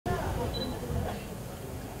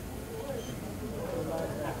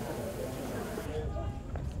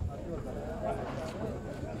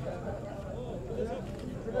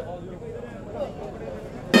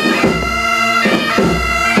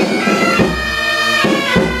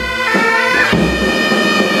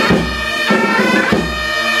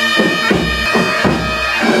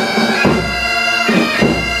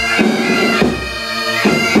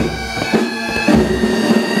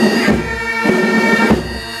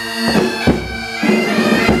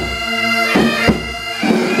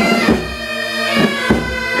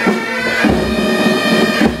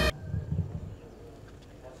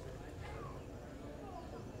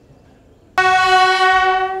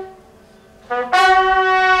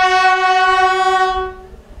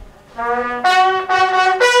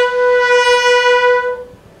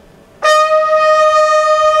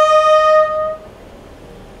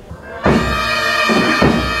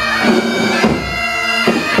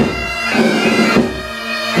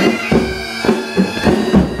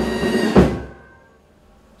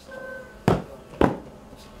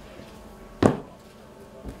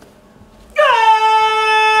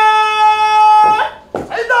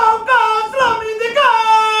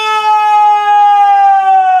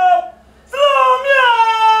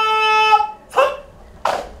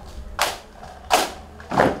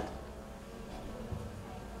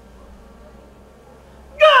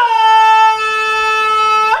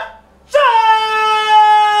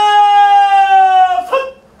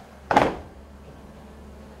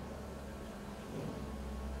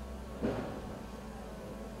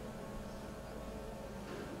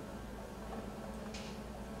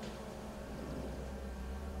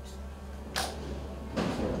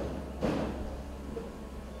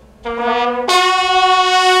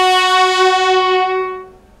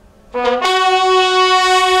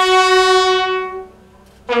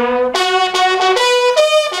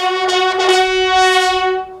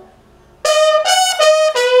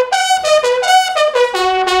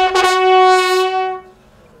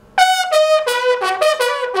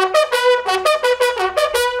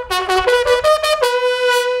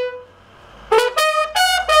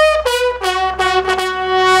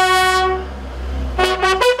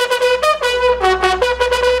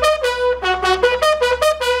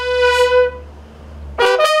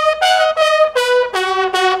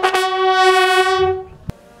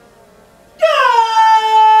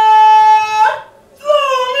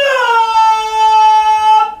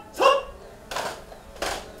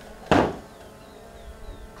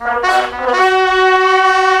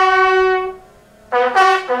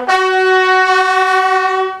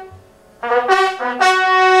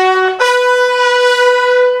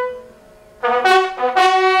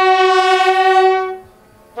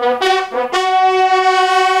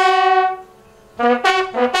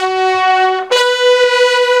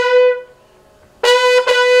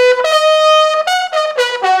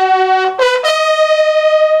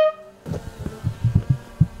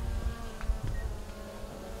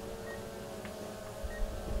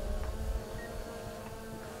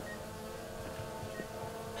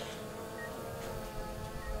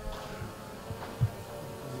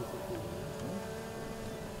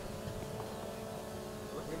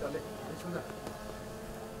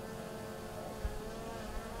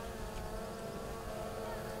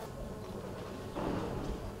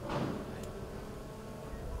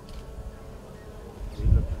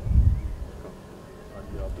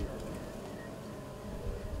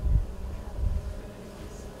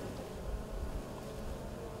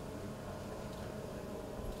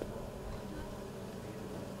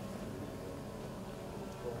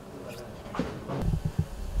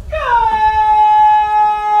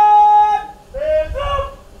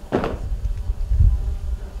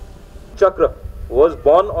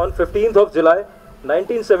born on 15th of July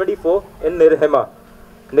 1974 in Nirhema.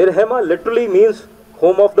 Nirhema literally means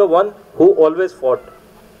home of the one who always fought.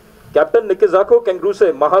 Captain Neikezhakuo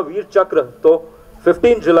Kenguruse Mahavir Chakra to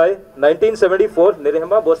 15 July 1974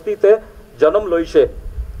 Nirhema बस्ती ते जन्म लोइशे.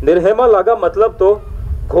 Nirhema लागा मतलब तो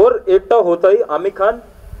घोर एकटा होताई आमी खान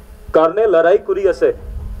कारने लड़ाई कुरी असे.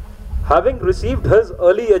 Having received his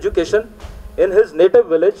early education in his native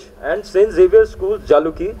village and St. Xavier School,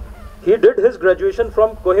 Jaluki, he did his graduation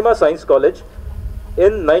from KOHIMA Science College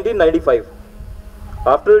in 1995.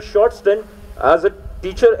 After a short stint as a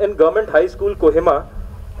teacher in Government High School, KOHIMA,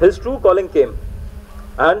 his true calling came,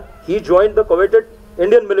 and he joined the coveted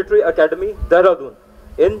Indian Military Academy, Dehradun,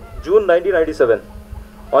 in June 1997.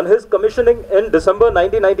 On his commissioning in December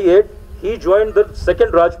 1998, he joined the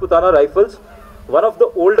 2nd Rajputana Rifles, one of the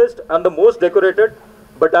oldest and the most decorated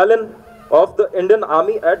battalion of the Indian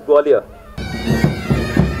Army at Gwalior.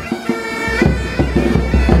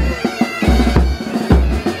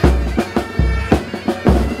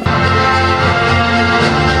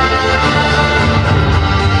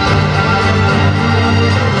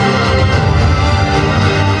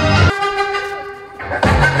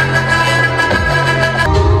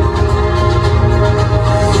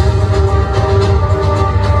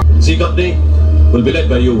 C Company will be led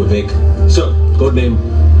by you, Vivek. Sir, codename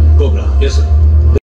Cobra. Yes, sir.